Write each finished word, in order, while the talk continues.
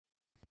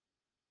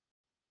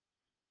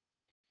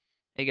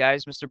Hey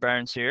guys, Mr.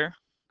 Barnes here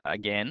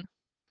again.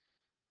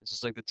 This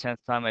is like the 10th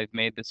time I've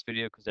made this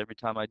video because every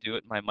time I do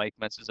it, my mic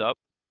messes up.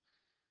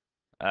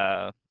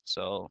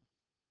 So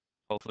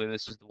hopefully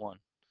this is the one.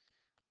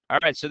 All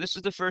right, so this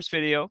is the first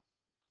video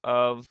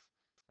of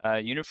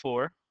Unit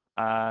 4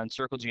 on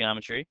circle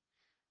geometry.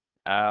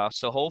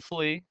 So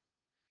hopefully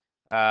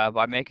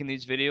by making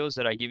these videos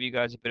that I give you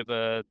guys a bit of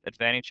an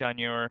advantage on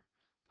your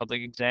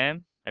public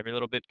exam. Every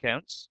little bit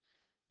counts.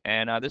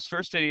 And this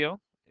first video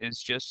is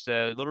just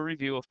a little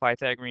review of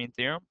Pythagorean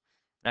Theorem.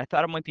 And I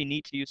thought it might be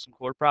neat to use some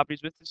chord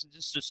properties with this. And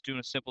just doing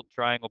a simple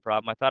triangle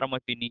problem. I thought it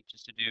might be neat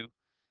just to do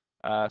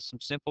some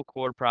simple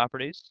chord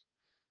properties.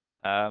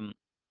 Um,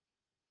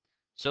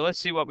 so let's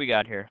see what we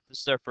got here.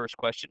 This is our first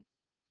question.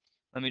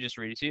 Let me just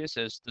read it to you. It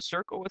says, the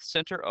circle with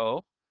center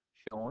O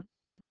shown.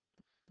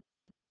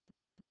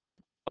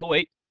 Oh,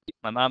 wait.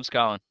 My mom's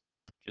calling.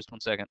 Just 1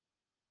 second.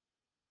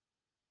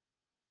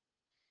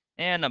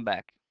 And I'm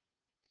back.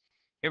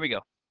 Here we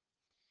go.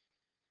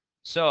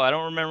 So I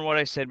don't remember what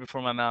I said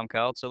before my mom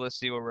called, so let's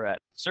see where we're at.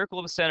 Circle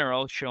of a center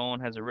O shown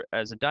has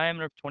a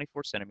diameter of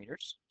 24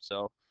 centimeters.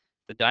 So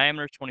the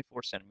diameter is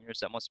 24 centimeters.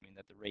 That must mean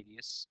that the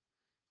radius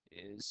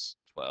is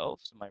 12.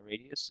 So my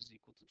radius is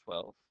equal to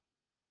 12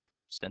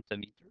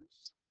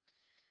 centimeters.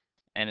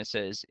 And it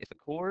says if a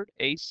chord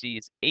AC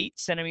is 8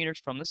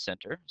 centimeters from the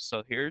center,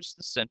 so here's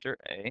the center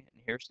A,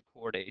 and here's the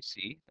chord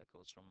AC that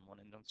goes from one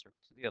end of the circle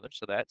to the other.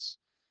 So that's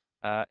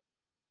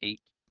 8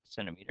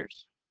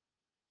 centimeters.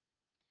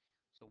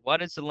 So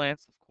what is the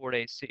length of chord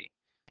AC?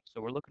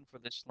 So we're looking for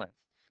this length.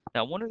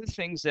 Now, one of the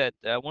things that,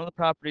 one of the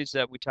properties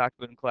that we talked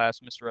about in class,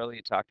 Mr.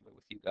 Elliott talked about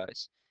with you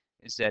guys,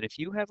 is that if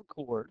you have a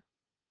chord,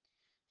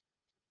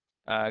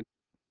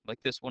 like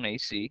this one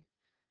AC,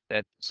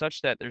 that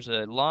such that there's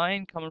a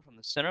line coming from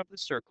the center of the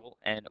circle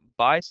and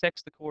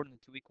bisects the chord into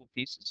two equal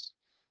pieces,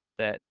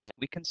 that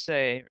we can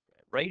say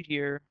right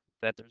here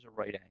that there's a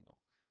right angle.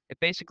 It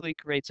basically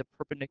creates a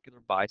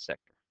perpendicular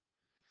bisector.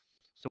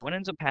 So what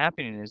ends up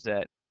happening is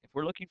that if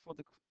we're looking for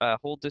the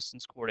whole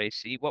distance chord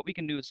AC, what we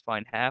can do is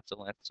find half the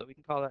length. So we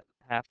can call that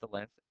half the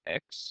length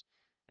x,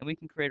 and we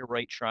can create a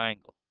right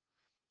triangle.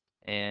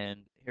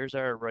 And here's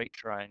our right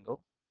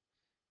triangle,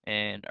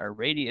 and our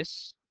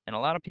radius, and a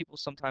lot of people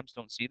sometimes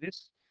don't see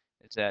this,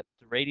 is that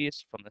the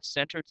radius from the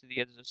center to the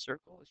edge of the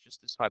circle is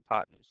just this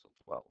hypotenuse of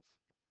 12.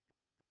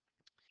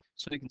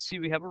 So you can see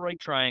we have a right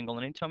triangle,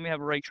 and anytime we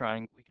have a right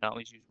triangle, we can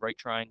always use right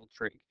triangle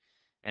trig.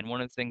 And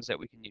one of the things that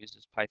we can use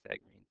is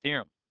Pythagorean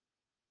theorem.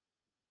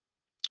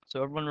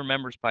 So everyone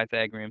remembers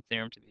Pythagorean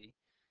theorem to be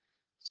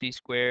c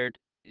squared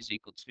is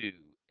equal to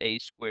a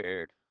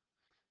squared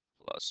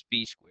plus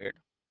b squared.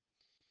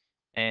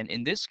 And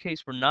in this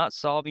case, we're not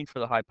solving for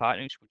the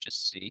hypotenuse, which is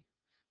c.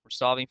 We're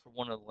solving for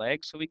one of the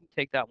legs, so we can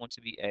take that one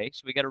to be a.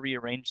 So we got to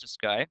rearrange this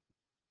guy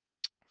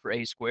for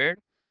a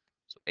squared.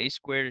 So a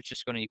squared is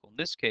just going to equal, in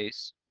this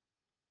case,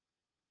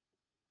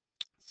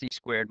 c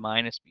squared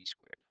minus b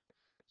squared.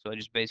 So I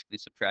just basically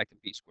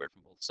subtracted b squared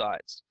from both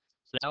sides.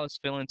 So now let's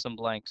fill in some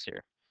blanks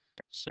here.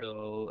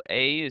 So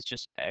a is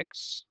just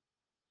x,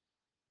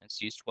 and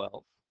c is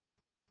 12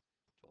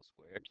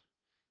 squared,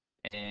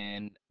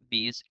 and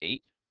b is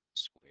 8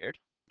 squared.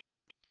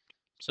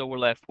 So we're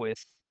left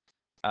with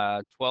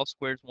 12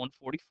 squared is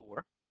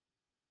 144,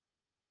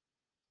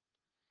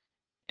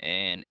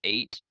 and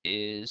 8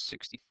 is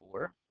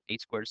 64.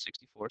 8 squared is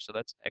 64, so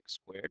that's x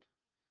squared.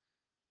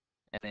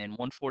 And then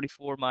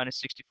 144 minus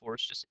 64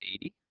 is just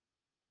 80.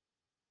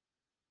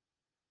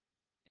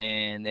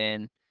 And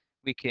then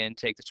we can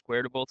take the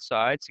square root of both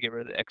sides to get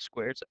rid of the x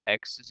squared, so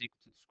x is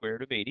equal to the square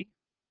root of 80.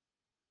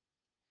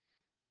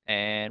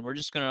 And I'm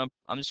just gonna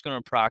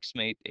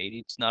approximate 80.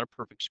 It's not a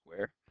perfect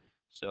square.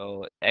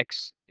 So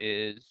x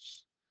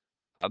is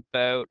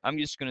about, I'm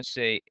just gonna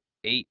say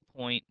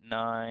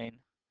 8.95.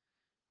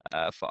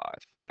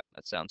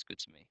 That sounds good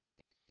to me.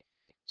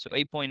 So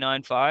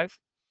 8.95.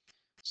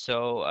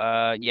 So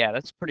yeah,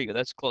 that's pretty good.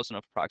 That's close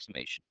enough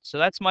approximation. So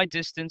that's my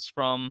distance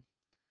from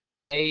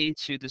A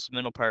to this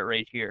middle part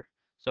right here.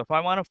 So if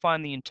I want to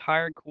find the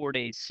entire chord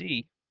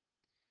AC,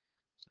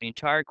 so the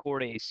entire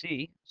chord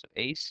AC, so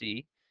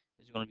AC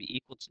is going to be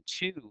equal to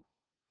 2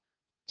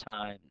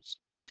 times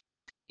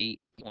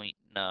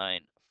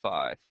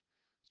 8.95.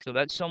 So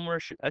that's somewhere,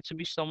 that should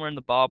be somewhere in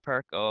the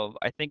ballpark of,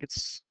 I think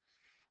it's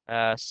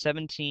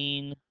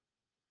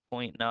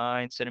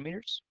 17.9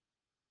 centimeters.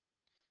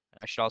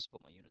 I should also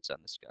put my units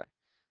on this guy.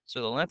 So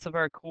the length of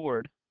our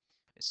chord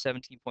is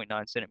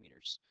 17.9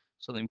 centimeters.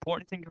 So the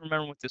important thing to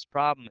remember with this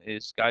problem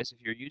is, guys, if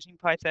you're using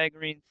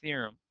Pythagorean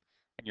theorem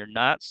and you're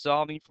not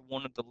solving for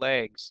one of the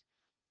legs,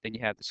 then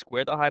you have to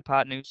square the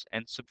hypotenuse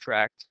and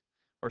subtract,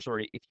 or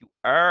sorry, if you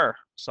are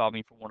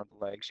solving for one of the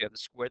legs, you have to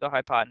square the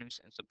hypotenuse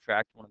and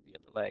subtract one of the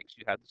other legs.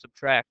 You have to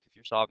subtract if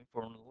you're solving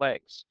for one of the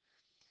legs.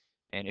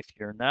 And if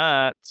you're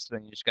not,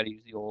 then you just got to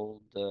use the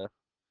old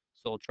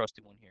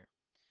trusty one here.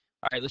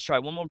 All right, let's try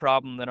one more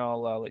problem, then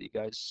I'll let you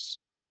guys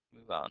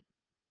move on.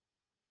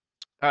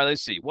 All right,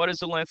 let's see. What is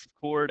the length of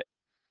chord?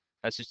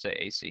 Let's just say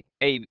AC.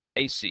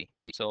 AC.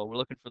 So we're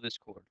looking for this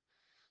chord.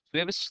 So we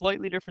have a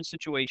slightly different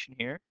situation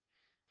here.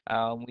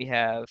 We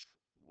have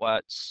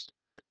what's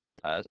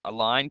a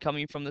line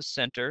coming from the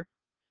center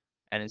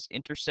and is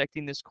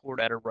intersecting this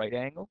chord at a right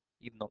angle,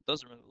 even though it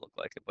doesn't really look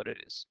like it, but it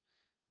is.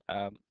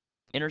 Um,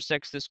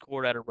 intersects this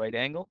chord at a right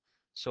angle.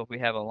 So if we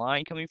have a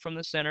line coming from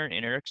the center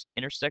and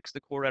intersects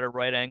the chord at a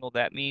right angle,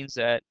 that means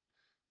that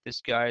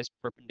this guy is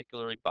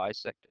perpendicularly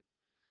bisected.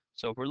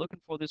 So if we're looking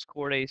for this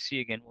chord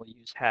AC again, we'll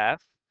use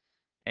half.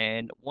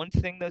 And one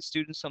thing that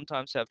students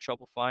sometimes have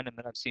trouble finding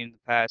that I've seen in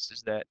the past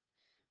is that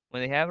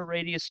when they have a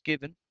radius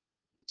given,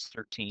 it's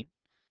 13,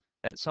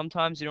 that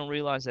sometimes you don't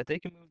realize that they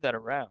can move that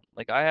around.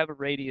 Like I have a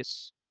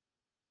radius,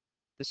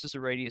 this is a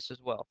radius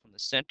as well, from the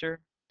center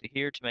to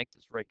here to make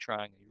this right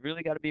triangle. You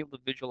really got to be able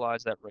to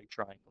visualize that right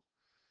triangle.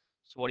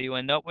 So what do you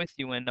end up with?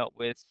 You end up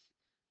with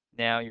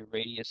now your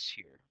radius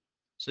here.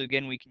 So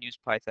again, we can use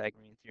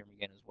Pythagorean theorem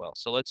again as well.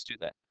 So let's do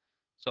that.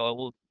 So I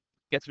will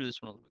get through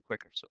this one a little bit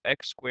quicker. So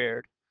x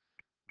squared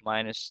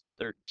minus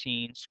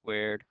 13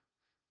 squared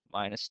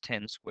minus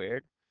 10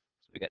 squared.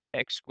 So we got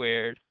x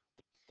squared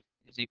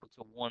is equal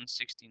to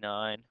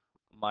 169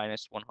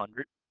 minus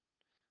 100,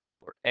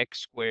 or x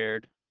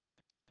squared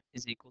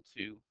is equal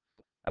to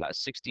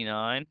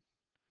 69,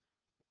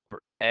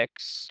 or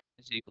x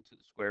is equal to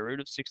the square root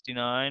of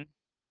 69,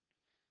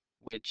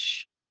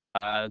 which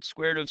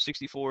square root of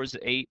 64 is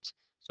 8,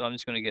 so I'm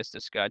just going to guess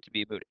this guy to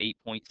be about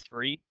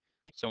 8.3,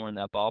 somewhere in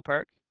that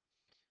ballpark.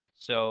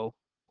 So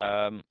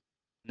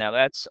now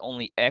that's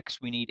only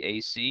x, we need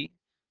AC.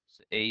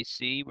 So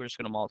AC, we're just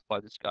going to multiply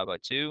this guy by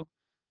 2.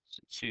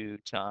 So 2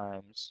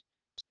 times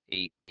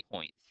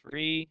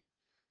 8.3,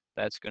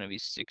 that's going to be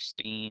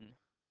 16.6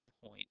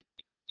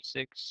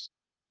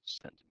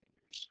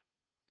 centimeters.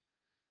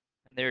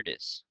 And there it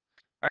is.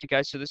 All right,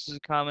 guys, so this is a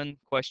common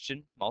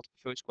question, multiple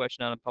choice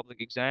question on a public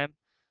exam.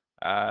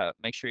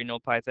 Make sure you know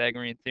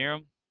Pythagorean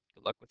theorem.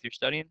 Good luck with your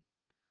studying.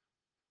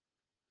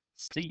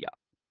 See ya.